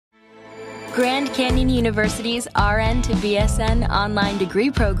Grand Canyon University's RN to BSN online degree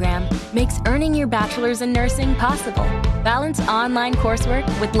program makes earning your bachelor's in nursing possible. Balance online coursework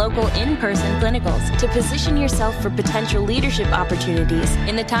with local in-person clinicals to position yourself for potential leadership opportunities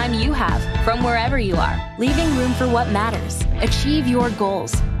in the time you have from wherever you are, leaving room for what matters. Achieve your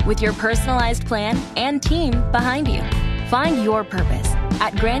goals with your personalized plan and team behind you. Find your purpose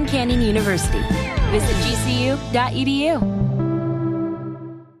at Grand Canyon University. Visit gcu.edu.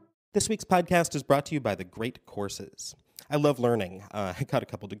 This week's podcast is brought to you by The Great Courses. I love learning. I got a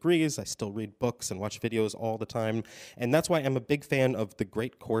couple degrees. I still read books and watch videos all the time. And that's why I'm a big fan of The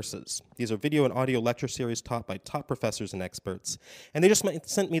Great Courses. These are video and audio lecture series taught by top professors and experts. And they just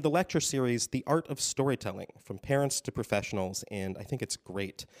sent me the lecture series, The Art of Storytelling, from parents to professionals, and I think it's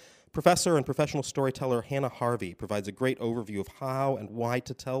great. Professor and professional storyteller Hannah Harvey provides a great overview of how and why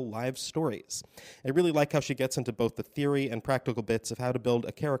to tell live stories. I really like how she gets into both the theory and practical bits of how to build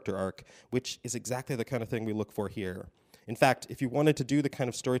a character arc, which is exactly the kind of thing we look for here. In fact, if you wanted to do the kind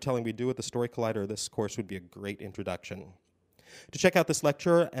of storytelling we do at the Story Collider, this course would be a great introduction. To check out this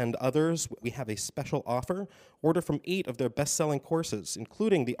lecture and others, we have a special offer. Order from 8 of their best-selling courses,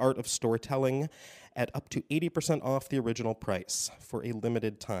 including The Art of Storytelling, at up to 80% off the original price for a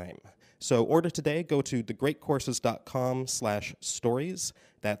limited time. So order today. Go to thegreatcourses.com/stories.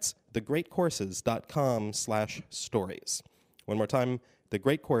 That's thegreatcourses.com/stories. One more time,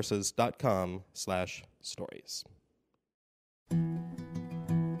 thegreatcourses.com/stories.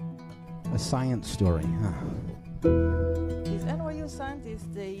 A science story, huh? These NYU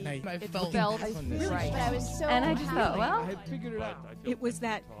scientists, I felt right. I was so And I just thought, well, I had figured it out. It was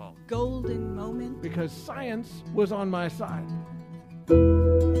that golden moment. Because science was on my side.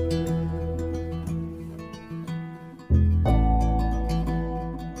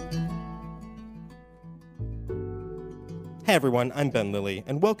 Hey everyone, I'm Ben Lilly,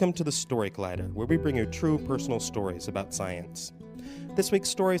 and welcome to the Story Collider, where we bring you true personal stories about science. This week's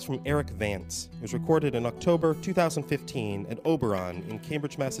story is from Erik Vance. It was recorded in October 2015 at Oberon in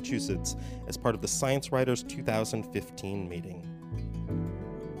Cambridge, Massachusetts, as part of the Science Writers 2015 meeting.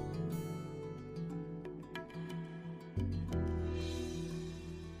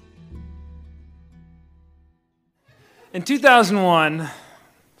 In 2001,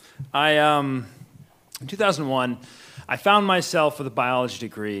 I found myself with a biology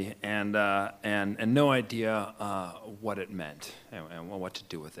degree and no idea what it meant and what to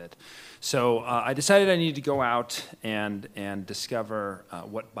do with it. So I decided I needed to go out and discover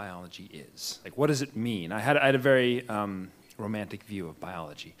what biology is. Like, what does it mean? I had a very romantic view of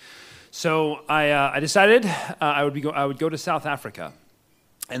biology. So I decided I would go to South Africa,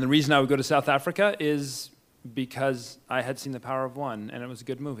 and the reason I would go to South Africa is because I had seen The Power of One, and it was a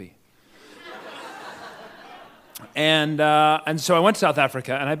good movie. And so I went to South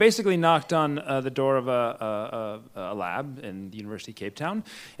Africa, and I basically knocked on the door of a lab in the University of Cape Town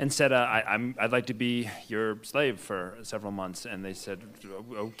and said, I'd like to be your slave for several months. And they said,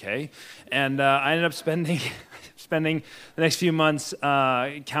 okay. And I ended up spending the next few months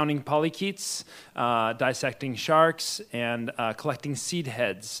counting polychaetes, dissecting sharks, and collecting seed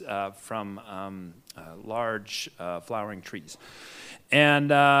heads from large flowering trees.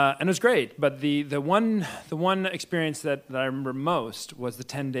 And it was great, but the one experience that I remember most was the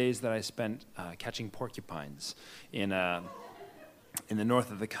 10 days that I spent catching porcupines in the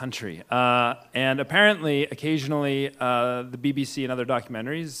north of the country. And apparently, occasionally, the BBC and other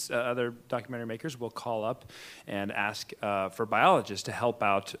documentary makers will call up and ask for biologists to help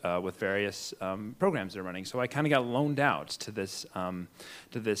out with various programs they're running. So I kind of got loaned out to this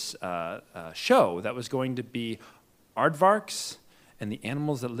show that was going to be aardvarks and the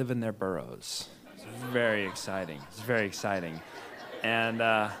animals that live in their burrows. It's very exciting. And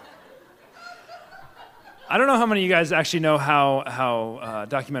I don't know how many of you guys actually know how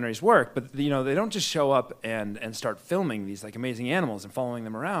documentaries work, but they don't just show up and start filming these like amazing animals and following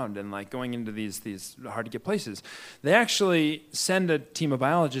them around and like going into these hard to get places. They actually send a team of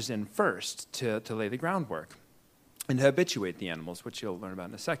biologists in first to lay the groundwork and to habituate the animals, which you'll learn about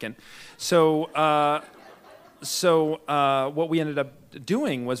in a second. So what we ended up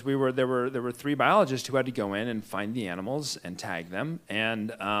doing was there were 3 biologists who had to go in and find the animals and tag them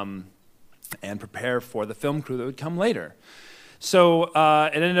and prepare for the film crew that would come later. So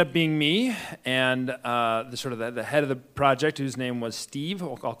it ended up being me and the head of the project, whose name was Steve.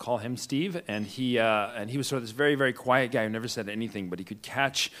 I'll call him Steve, and he was sort of this very, very quiet guy who never said anything, but he could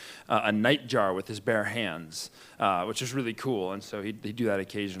catch a nightjar with his bare hands, which was really cool. And so he'd do that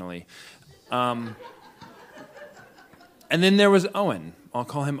occasionally. And then there was Owen. I'll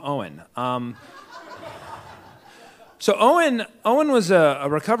call him Owen. So Owen was a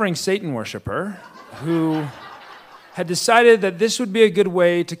recovering Satan worshiper who had decided that this would be a good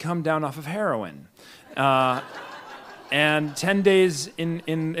way to come down off of heroin. And 10 days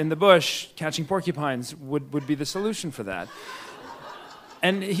in the bush catching porcupines would be the solution for that.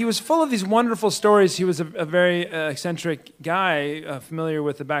 And he was full of these wonderful stories. He was a very eccentric guy, familiar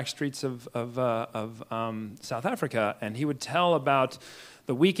with the back streets of South Africa, and he would tell about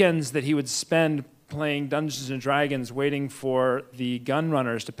the weekends that he would spend playing Dungeons and Dragons, waiting for the gun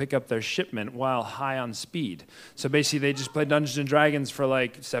runners to pick up their shipment while high on speed. So basically, they just played Dungeons and Dragons for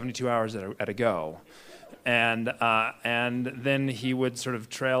like 72 hours at a go. And then he would sort of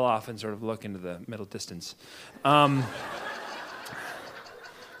trail off and sort of look into the middle distance. He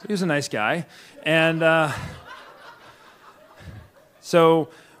was a nice guy. And so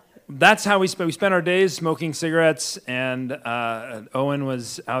that's how we spent our days smoking cigarettes, and Owen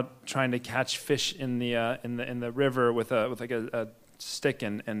was out trying to catch fish in the river with a stick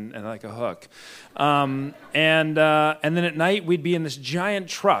and like a hook, and then at night we'd be in this giant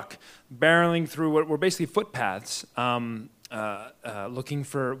truck barreling through what were basically footpaths, looking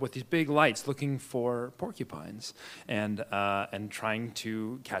for, with these big lights, looking for porcupines and trying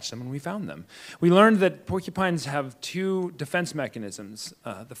to catch them when we found them. We learned that porcupines have two defense mechanisms.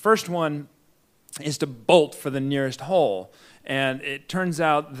 The first one is to bolt for the nearest hole. And it turns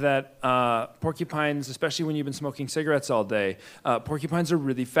out that porcupines, especially when you've been smoking cigarettes all day, porcupines are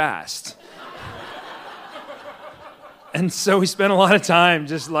really fast. And so we spent a lot of time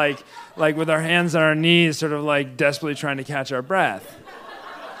just like with our hands on our knees, sort of like desperately trying to catch our breath.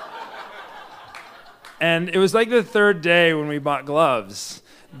 And it was like the third day when we bought gloves,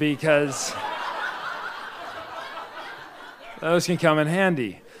 because those can come in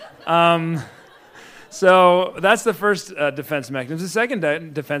handy. So that's the first defense mechanism. The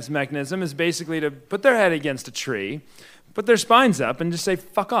second defense mechanism is basically to put their head against a tree, put their spines up, and just say,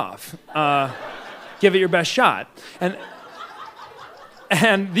 fuck off. Give it your best shot.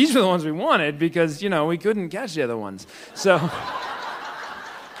 And these were the ones we wanted because, we couldn't catch the other ones. So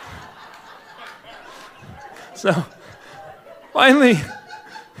finally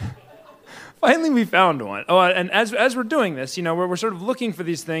we found one. Oh, and as we're doing this, we're sort of looking for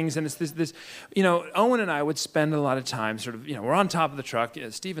these things, and it's this, Owen and I would spend a lot of time sort of, we're on top of the truck,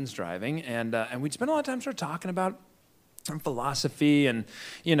 Stephen's driving, and we'd spend a lot of time sort of talking about philosophy and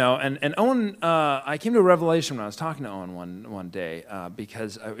Owen, I came to a revelation when I was talking to Owen one day,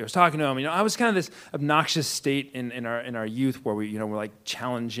 because I was talking to him. I was kind of this obnoxious state in our youth where we're like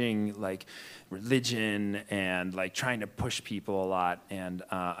challenging like religion and like trying to push people a lot, and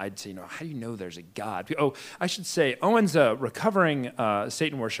I'd say, how do you know there's a God? Oh, I should say, Owen's a recovering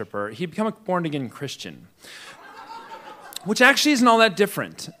Satan worshiper. He'd become a born-again Christian, which actually isn't all that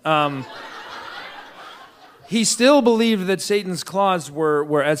different. He still believed that Satan's claws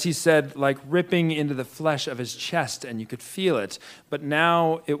were, as he said, like ripping into the flesh of his chest, and you could feel it. But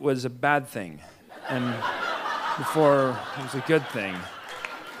now it was a bad thing, and before it was a good thing.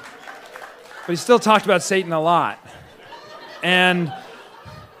 But he still talked about Satan a lot. And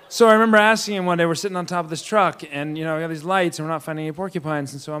so I remember asking him one day, we're sitting on top of this truck, and we got these lights, and we're not finding any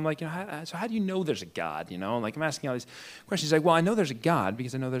porcupines. And so I'm like, so how do you know there's a God? Like I'm asking all these questions. He's like, well, I know there's a God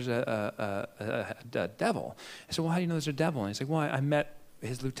because I know there's a devil. I said, well, how do you know there's a devil? And he's like, well, I met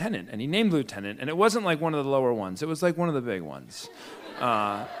his lieutenant, and he named lieutenant, and it wasn't like one of the lower ones. It was like one of the big ones.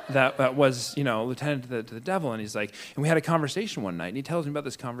 That was, lieutenant to the devil. And he's like, and we had a conversation one night, and he tells me about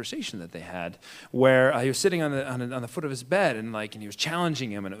this conversation that they had where he was sitting on the foot of his bed, and he was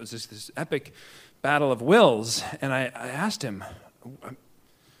challenging him, and it was this epic battle of wills. And I asked him,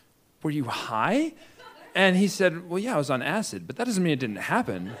 were you high? And he said, well, yeah, I was on acid, but that doesn't mean it didn't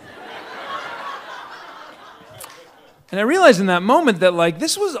happen. And I realized in that moment that,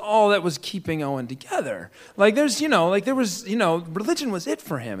 this was all that was keeping Owen together. Religion was it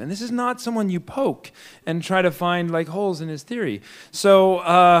for him. And this is not someone you poke and try to find, holes in his theory. So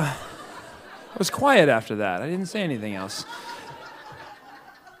I was quiet after that. I didn't say anything else.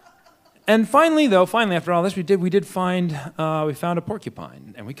 And finally, after all this, we found a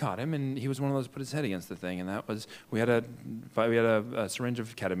porcupine, and we caught him, and he was one of those who put his head against the thing, and that was, we had a syringe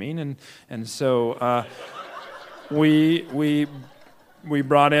of ketamine, and so... We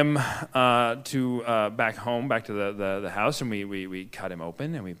brought him back to the house, and we cut him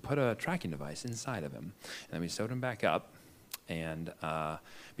open, and we put a tracking device inside of him, and then we sewed him back up, and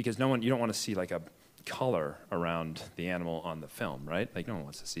because you don't want to see a color around the animal on the film, right? No one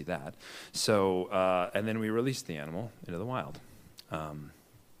wants to see that. So and then we released the animal into the wild, and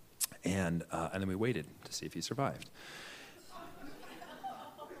then we waited to see if he survived.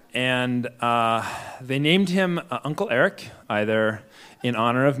 And they named him Uncle Erik, either in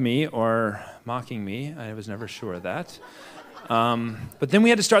honor of me or mocking me. I was never sure of that. But then we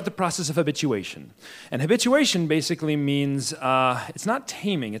had to start the process of habituation. And habituation basically means, it's not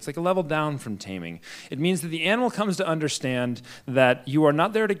taming, it's like a level down from taming. It means that the animal comes to understand that you are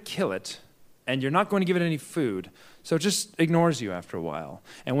not there to kill it, and you're not going to give it any food, so it just ignores you after a while.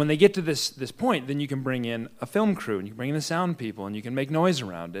 And when they get to this point, then you can bring in a film crew, and you can bring in the sound people, and you can make noise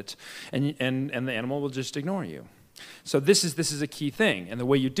around it, and the animal will just ignore you. So this is a key thing, and the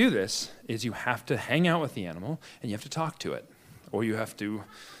way you do this is you have to hang out with the animal, and you have to talk to it. Or you have to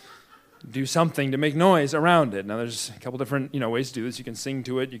do something to make noise around it. Now, there's a couple different ways to do this. You can sing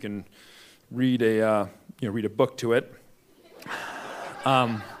to it. You can read a book to it.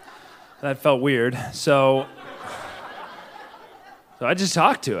 That felt weird. So I just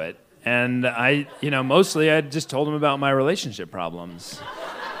talked to it, and mostly I just told him about my relationship problems,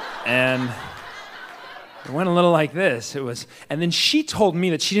 and it went a little like this. And then she told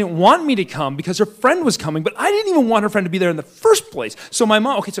me that she didn't want me to come because her friend was coming, but I didn't even want her friend to be there in the first place. So my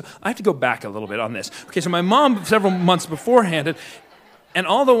mom, so I have to go back a little bit on this. So my mom, several months beforehand, and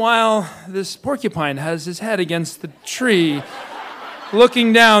all the while, this porcupine has his head against the tree,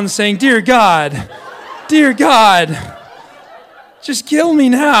 looking down, saying, dear God, just kill me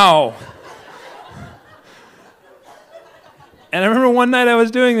now. And I remember one night I was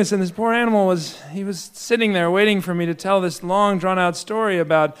doing this, and this poor animal was sitting there waiting for me to tell this long, drawn-out story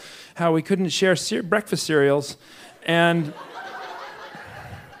about how we couldn't share breakfast cereals. And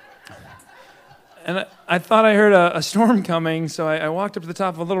I thought I heard a storm coming, so I walked up to the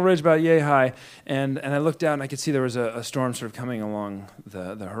top of a little ridge about yay high, and I looked out, and I could see there was a storm sort of coming along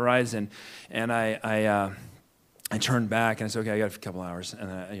the horizon. And I turned back and I said, okay, I got a couple hours,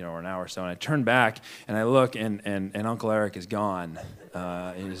 and or an hour or so. And I turned back and I look, and Uncle Erik is gone.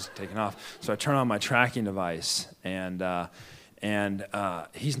 He's taken off. So I turn on my tracking device, and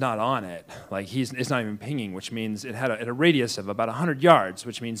he's not on it. Like it's not even pinging, which means it had a radius of about 100 yards,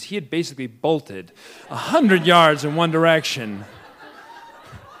 which means he had basically bolted 100 yards in one direction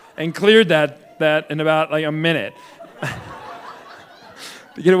and cleared that in about like a minute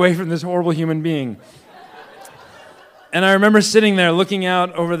to get away from this horrible human being. And I remember sitting there looking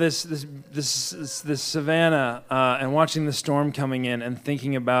out over this savanna and watching the storm coming in and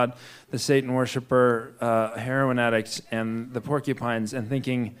thinking about the Satan worshiper, heroin addicts, and the porcupines, and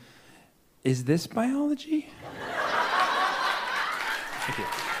thinking, is this biology? Thank you.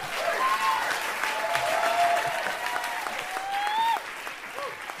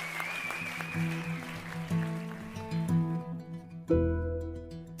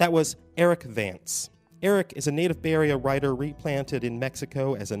 That was Erik Vance. Erik is a native Bay Area writer replanted in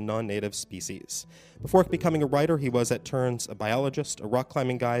Mexico as a non-native species. Before becoming a writer, he was at turns a biologist, a rock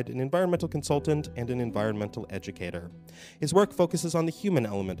climbing guide, an environmental consultant, and an environmental educator. His work focuses on the human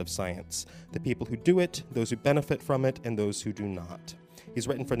element of science, the people who do it, those who benefit from it, and those who do not. He's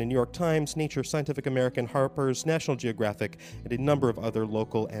written for the New York Times, Nature, Scientific American, Harper's, National Geographic, and a number of other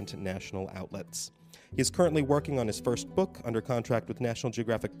local and national outlets. He is currently working on his first book, under contract with National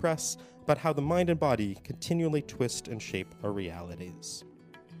Geographic Press, about how the mind and body continually twist and shape our realities.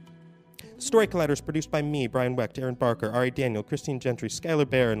 Story Collider is produced by me, Brian Wecht, Aaron Barker, Ari Daniel, Christine Gentry, Skylar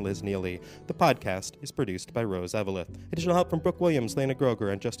Bear, and Liz Neely. The podcast is produced by Rose Eveleth. Additional help from Brooke Williams, Lena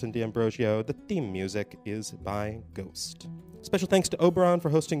Groger, and Justin D'Ambrosio. The theme music is by Ghost. Special thanks to Oberon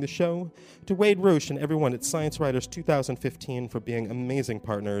for hosting the show, to Wade Roosh and everyone at Science Writers 2015 for being amazing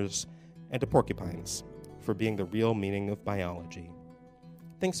partners, and to porcupines for being the real meaning of biology.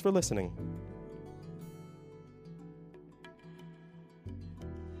 Thanks for listening.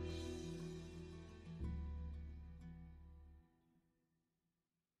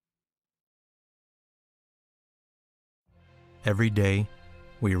 Every day,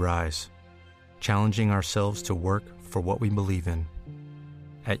 we rise, challenging ourselves to work for what we believe in.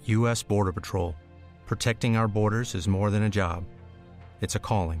 At U.S. Border Patrol, protecting our borders is more than a job. It's a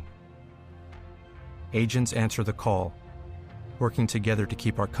calling. Agents answer the call, working together to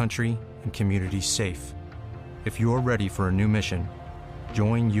keep our country and communities safe. If you're ready for a new mission,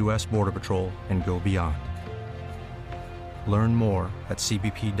 join U.S. Border Patrol and go beyond. Learn more at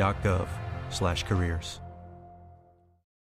cbp.gov/careers.